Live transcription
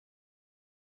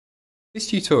This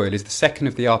tutorial is the second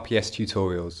of the RPS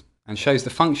tutorials and shows the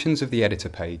functions of the editor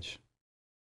page.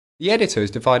 The editor is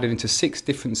divided into 6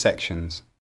 different sections.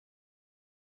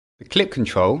 The clip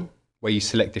control, where you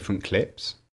select different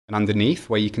clips, and underneath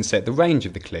where you can set the range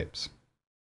of the clips.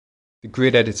 The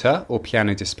grid editor or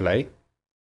piano display,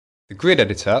 the grid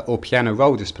editor or piano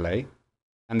roll display,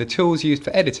 and the tools used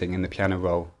for editing in the piano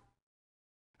roll.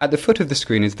 At the foot of the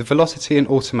screen is the velocity and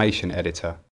automation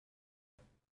editor.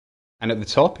 And at the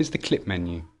top is the clip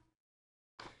menu.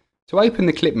 To open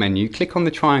the clip menu, click on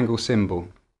the triangle symbol.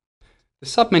 The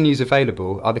submenus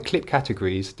available are the clip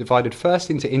categories divided first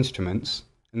into instruments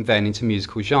and then into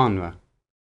musical genre.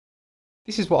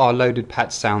 This is what our loaded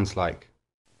patch sounds like.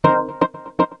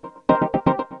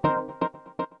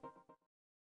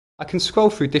 I can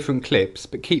scroll through different clips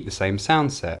but keep the same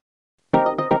sound set.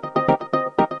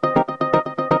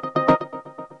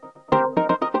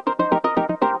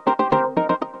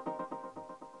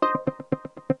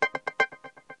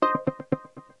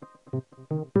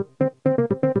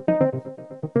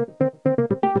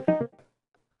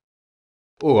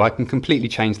 Or I can completely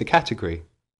change the category.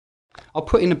 I'll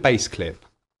put in a bass clip.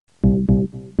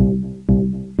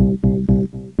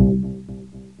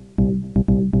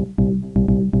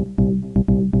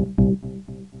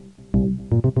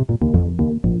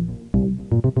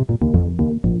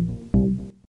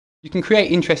 You can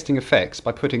create interesting effects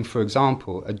by putting, for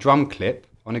example, a drum clip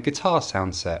on a guitar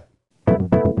sound set.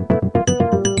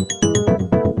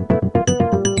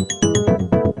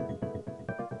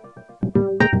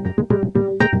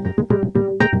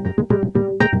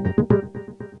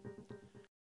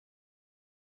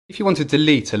 If you want to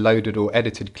delete a loaded or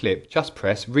edited clip, just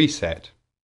press Reset.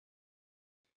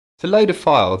 To load a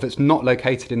file that's not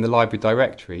located in the library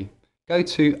directory, go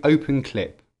to Open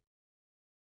Clip.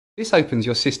 This opens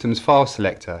your system's file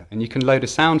selector and you can load a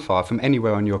sound file from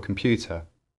anywhere on your computer.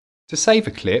 To save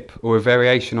a clip or a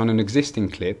variation on an existing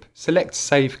clip, select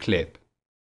Save Clip.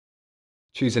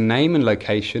 Choose a name and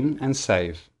location and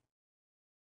save.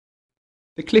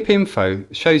 The clip info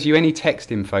shows you any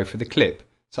text info for the clip,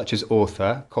 such as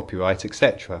author, copyright,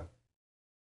 etc.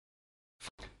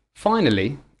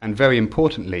 Finally, and very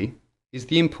importantly, is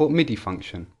the Import MIDI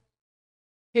function.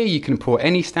 Here you can import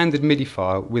any standard MIDI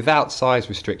file without size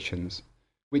restrictions,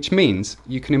 which means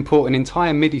you can import an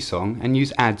entire MIDI song and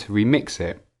use Add to remix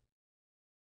it.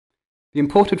 The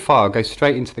imported file goes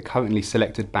straight into the currently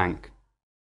selected bank.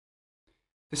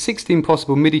 The 16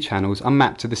 possible MIDI channels are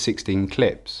mapped to the 16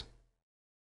 clips.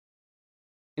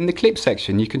 In the clip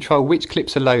section, you control which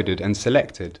clips are loaded and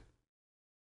selected.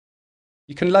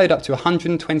 You can load up to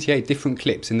 128 different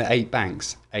clips in the 8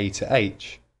 banks, A to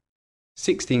H.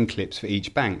 16 clips for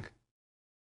each bank.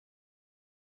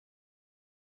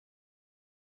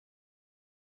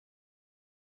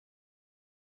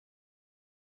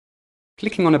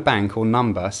 Clicking on a bank or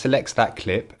number selects that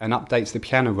clip and updates the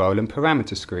piano roll and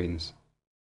parameter screens.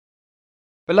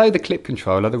 Below the clip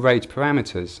control are the range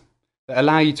parameters that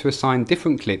allow you to assign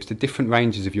different clips to different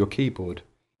ranges of your keyboard,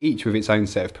 each with its own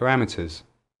set of parameters.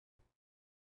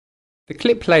 The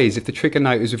clip plays if the trigger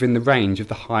note is within the range of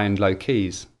the high and low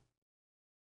keys.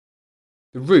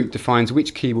 The root defines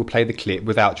which key will play the clip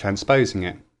without transposing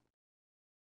it.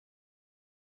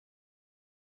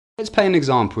 Let's play an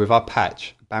example with our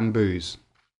patch, Bamboos.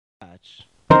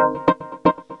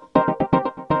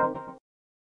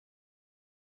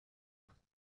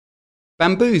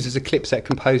 Bamboos is a clip set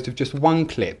composed of just one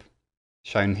clip,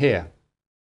 shown here.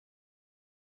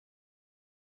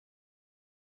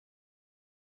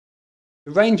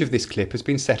 The range of this clip has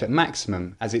been set at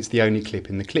maximum as it's the only clip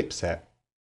in the clip set.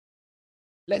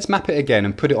 Let's map it again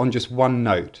and put it on just one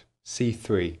note,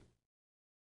 C3.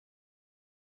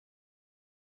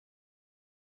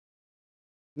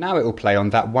 Now it will play on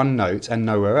that one note and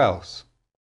nowhere else.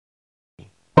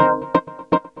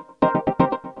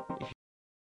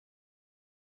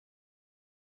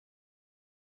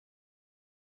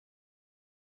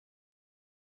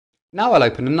 Now I'll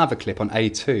open another clip on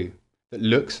A2 that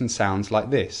looks and sounds like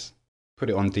this. Put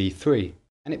it on D3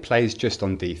 and it plays just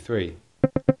on D3.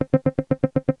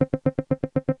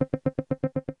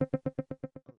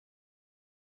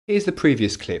 Here's the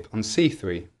previous clip on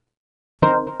C3.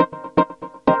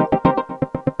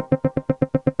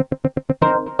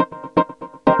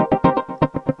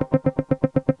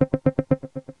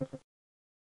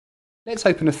 Let's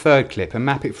open a third clip and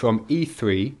map it from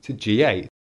E3 to G8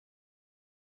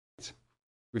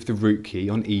 with the root key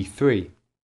on E3.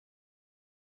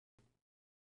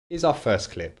 Here's our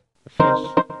first clip.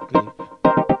 The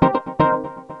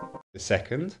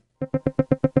second.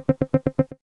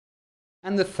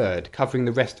 And the third, covering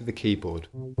the rest of the keyboard.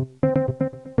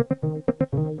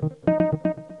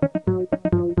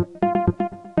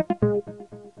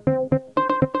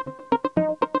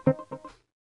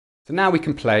 So now we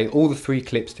can play all the 3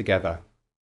 clips together.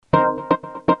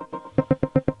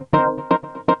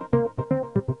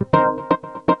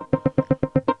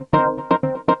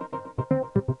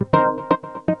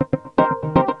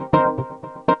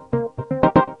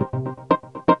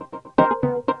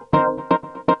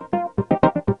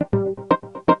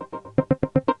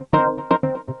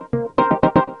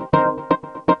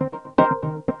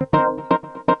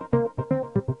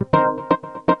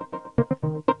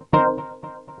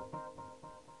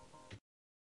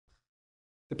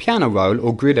 The piano roll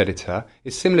or grid editor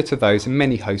is similar to those in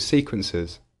many host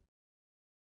sequencers.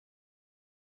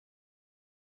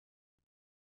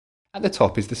 At the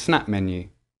top is the Snap menu,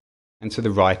 and to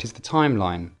the right is the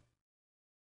timeline.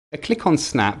 A click on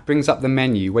Snap brings up the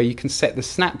menu where you can set the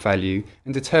snap value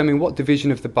and determine what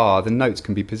division of the bar the notes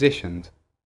can be positioned.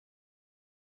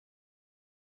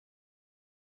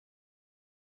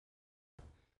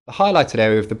 The highlighted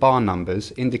area of the bar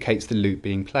numbers indicates the loop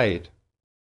being played.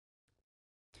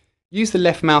 Use the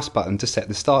left mouse button to set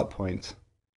the start point,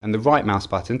 and the right mouse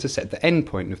button to set the end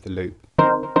point of the loop.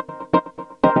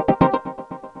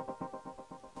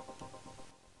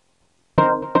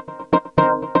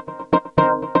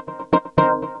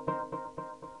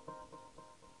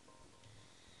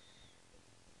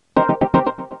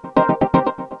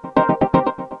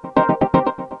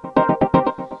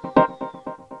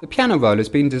 The piano roll has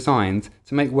been designed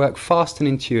to make work fast and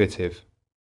intuitive.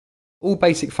 All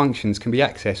basic functions can be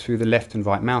accessed through the left and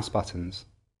right mouse buttons.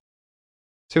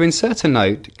 To insert a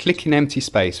note, click in empty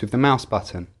space with the mouse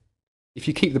button. If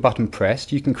you keep the button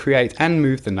pressed, you can create and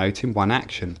move the note in one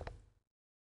action.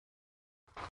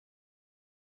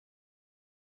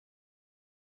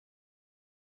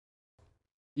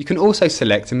 You can also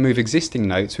select and move existing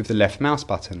notes with the left mouse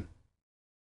button.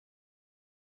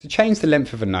 To change the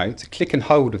length of a note, click and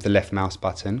hold with the left mouse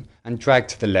button and drag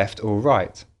to the left or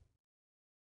right.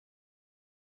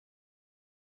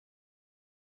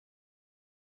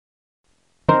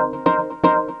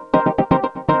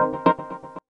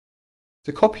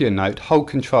 To copy a note, hold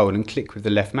Control and click with the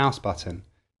left mouse button.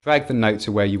 Drag the note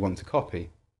to where you want to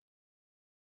copy.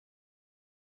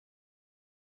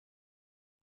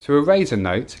 To erase a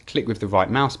note, click with the right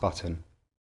mouse button.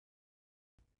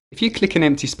 If you click an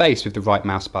empty space with the right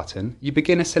mouse button, you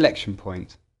begin a selection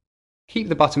point. Keep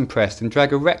the button pressed and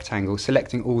drag a rectangle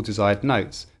selecting all desired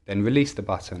notes, then release the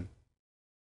button.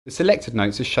 The selected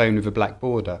notes are shown with a black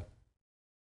border.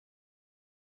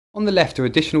 On the left are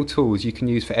additional tools you can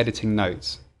use for editing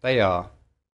notes. They are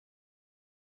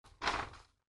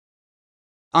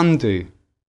Undo.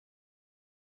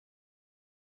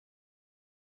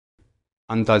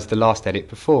 Undoes the last edit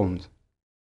performed.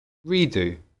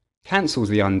 Redo. Cancels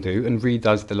the undo and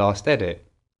redoes the last edit.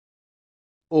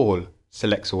 All.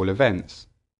 Selects all events.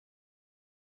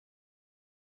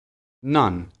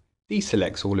 None.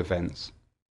 Deselects all events.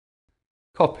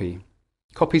 Copy.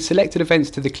 Copies selected events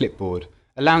to the clipboard,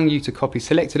 allowing you to copy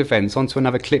selected events onto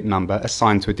another clip number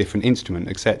assigned to a different instrument,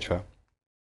 etc.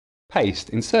 Paste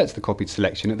inserts the copied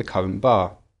selection at the current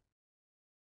bar.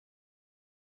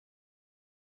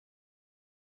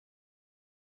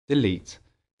 Delete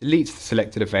deletes the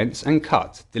selected events, and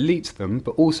Cut deletes them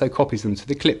but also copies them to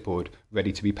the clipboard,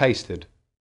 ready to be pasted.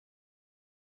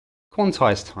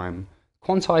 Quantize time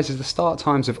quantizes the start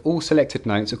times of all selected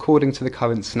notes according to the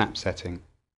current snap setting.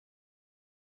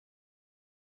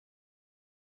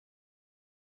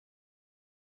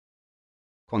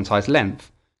 Quantize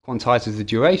length quantizes the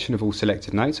duration of all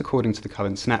selected notes according to the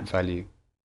current snap value.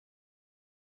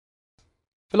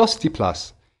 Velocity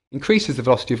plus increases the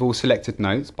velocity of all selected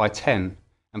notes by 10,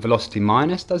 and velocity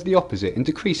minus does the opposite and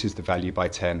decreases the value by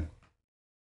 10.